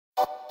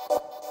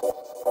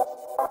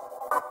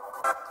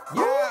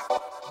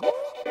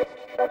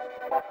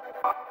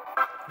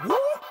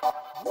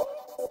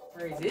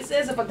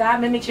if a guy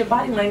mimics your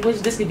body language,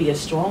 this could be a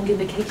strong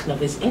indication of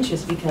his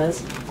interest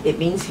because it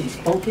means he's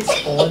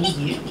focused on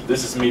you.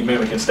 This is me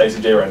mimicking Stacey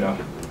J right now.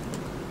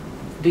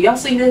 Do y'all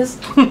see this?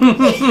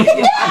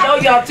 I know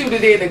y'all tuned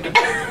it in.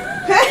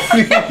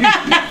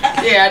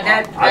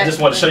 Yeah, I just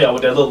want to show y'all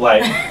what that look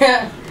like.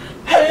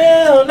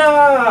 Hell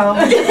no.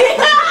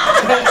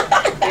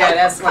 Yeah,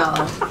 that's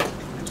small.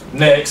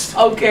 Next.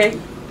 Okay.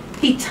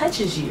 He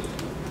touches you.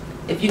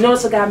 If you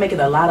notice a guy making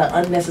a lot of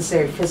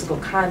unnecessary physical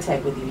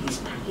contact with you,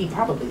 he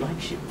probably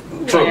likes you.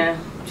 True. Yeah,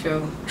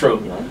 true. True.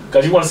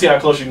 Because you want to see how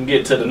close you can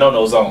get to the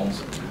no-no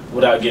zones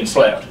without getting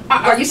slapped.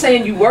 Are you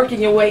saying you working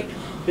your way?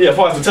 Yeah, as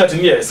far as the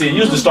touching, yeah. See, it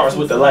usually starts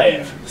with the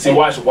laugh. See,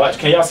 watch.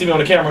 Can y'all see me on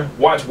the camera?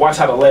 Watch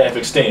how the laugh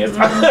extends.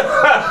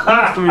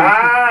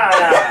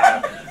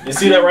 You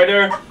see that right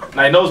there?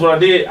 Now, you notice what I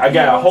did? I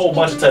got a whole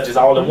bunch of touches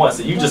all at once.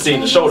 And you just seen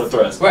the shoulder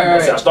thrust.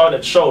 Right. See, I started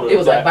at the shoulder. It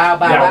was like bow,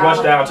 bow, now I bow.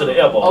 rushed down to the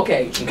elbow.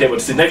 Okay. Okay,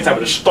 but see, next time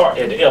it'll start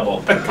at the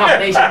elbow.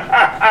 Combination. See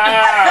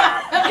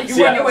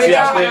how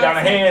I slid down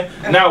the hand?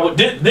 Now,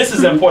 this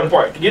is the important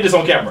part. Get this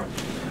on camera.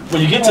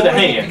 When you get to the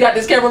hand. You got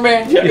this,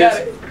 cameraman? Yeah, you got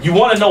it. You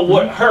want to know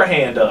what her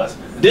hand does.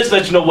 This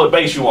lets you know what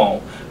base you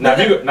on. Now,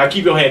 now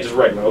keep your hand just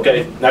regular,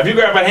 okay? Now, if you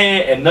grab a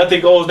hand and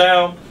nothing goes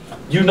down,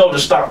 you know to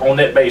stop on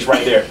that base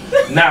right there.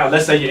 Now,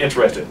 let's say you're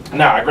interested.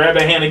 Now, I grab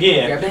that hand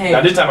again. Grab the hand. Now,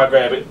 this time I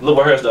grab it. Look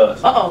what hers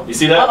does. Uh-oh. You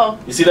see that? Uh-oh.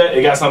 You see that?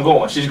 It got something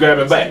going. She's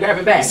grabbing back. Grab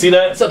it back. You see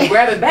that? So the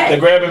grabbing back. The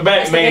grabbing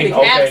back means,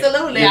 okay.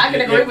 Absolutely, I can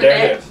agree with there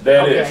that. It is.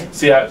 There Okay. it is.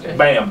 See how,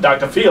 bam,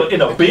 Dr. Phil in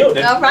the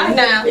building. All right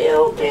now.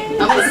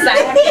 I'm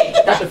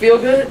excited. Dr. Feel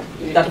good?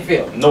 Dr.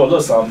 Phil. Know a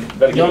little something.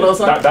 Better Know a little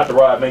something? Dr.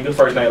 Rod Minger,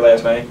 first name,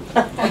 last name.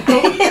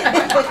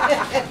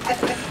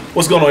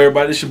 What's going on,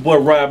 everybody? It's your boy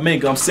Rod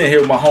Minger. I'm sitting here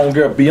with my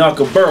homegirl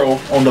Bianca Burrow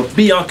on the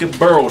Bianca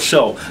Burrow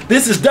Show.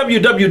 This is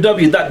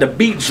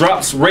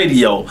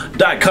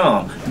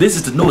www.thebeatdropsradio.com. This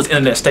is the newest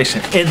internet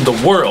station in the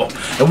world,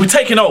 and we're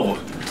taking over.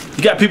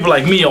 You got people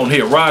like me on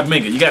here, Rod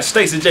Minger. You got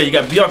Stacey J. You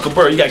got Bianca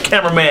Burrow. You got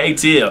cameraman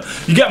ATL.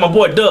 You got my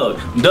boy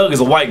Doug. Doug is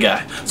a white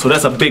guy, so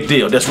that's a big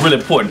deal. That's really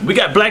important. We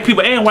got black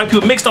people and white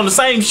people mixed on the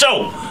same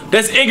show.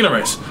 That's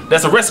ignorance.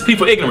 That's a recipe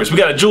for ignorance. We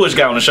got a Jewish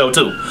guy on the show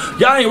too.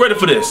 Y'all ain't ready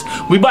for this.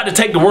 We about to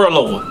take the world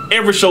over.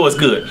 Every show is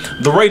good.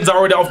 The ratings are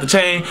already off the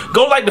chain.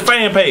 Go like the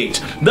fan page.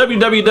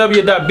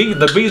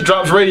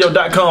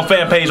 www.thebeatdropsradio.com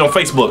fan page on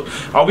Facebook.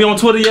 Are we on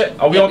Twitter yet?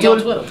 Are we on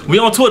Twitter? We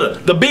on Twitter.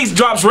 The Beats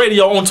Drops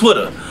Radio on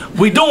Twitter.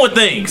 We doing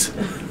things.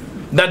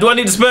 Now, do I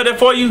need to spell that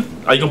for you?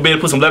 Are you gonna be able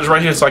to put some letters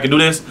right here so I can do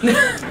this?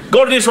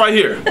 Go to this right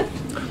here.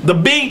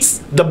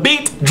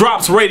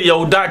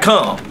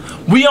 TheBeatDropsRadio.com.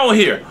 We on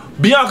here.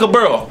 Bianca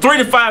Burrow, 3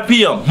 to 5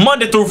 p.m.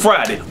 Monday through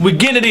Friday. We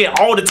getting it in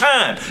all the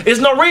time. There's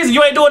no reason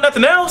you ain't doing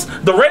nothing else.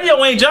 The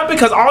radio ain't jumping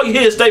because all you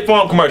hear is State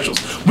Farm commercials.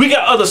 We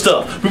got other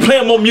stuff. We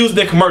playing more music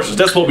than commercials.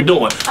 That's what we're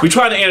doing. We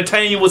trying to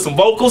entertain you with some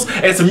vocals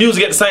and some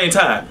music at the same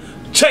time.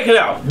 Check it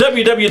out.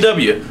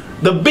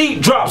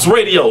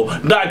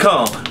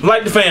 www.thebeatdropsradio.com.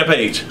 Like the fan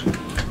page.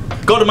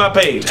 Go to my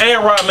page.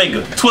 And Rod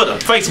Minger. Twitter,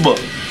 Facebook.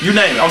 You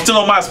name it. I'm still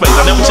on MySpace.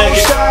 I never check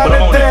it, but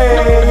I'm on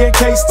there. In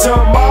case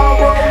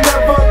tomorrow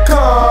never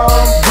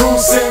comes.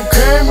 Goose and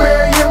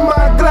cranberry in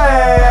my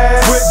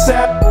glass. With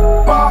that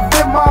off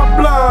in my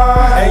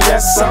blood. And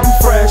yes, I'm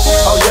fresh.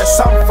 Oh yes,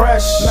 I'm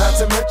fresh. Not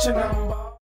to mention I'm